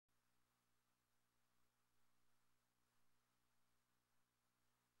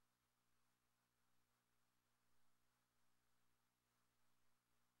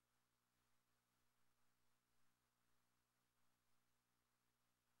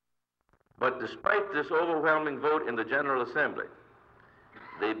But despite this overwhelming vote in the General Assembly,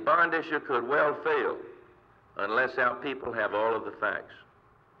 the bond issue could well fail unless our people have all of the facts.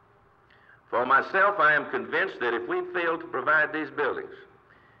 For myself, I am convinced that if we fail to provide these buildings,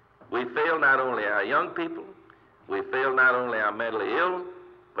 we fail not only our young people, we fail not only our mentally ill,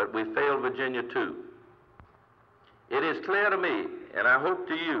 but we fail Virginia too. It is clear to me, and I hope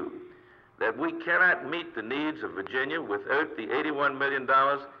to you, that we cannot meet the needs of Virginia without the $81 million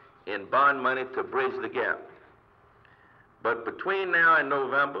in bond money to bridge the gap. But between now and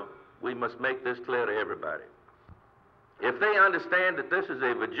November, we must make this clear to everybody. If they understand that this is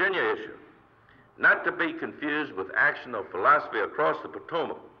a Virginia issue, not to be confused with action or philosophy across the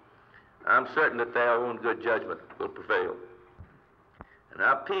Potomac, I'm certain that their own good judgment will prevail. And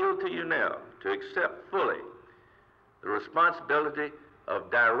I appeal to you now to accept fully the responsibility of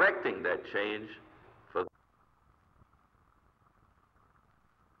directing that change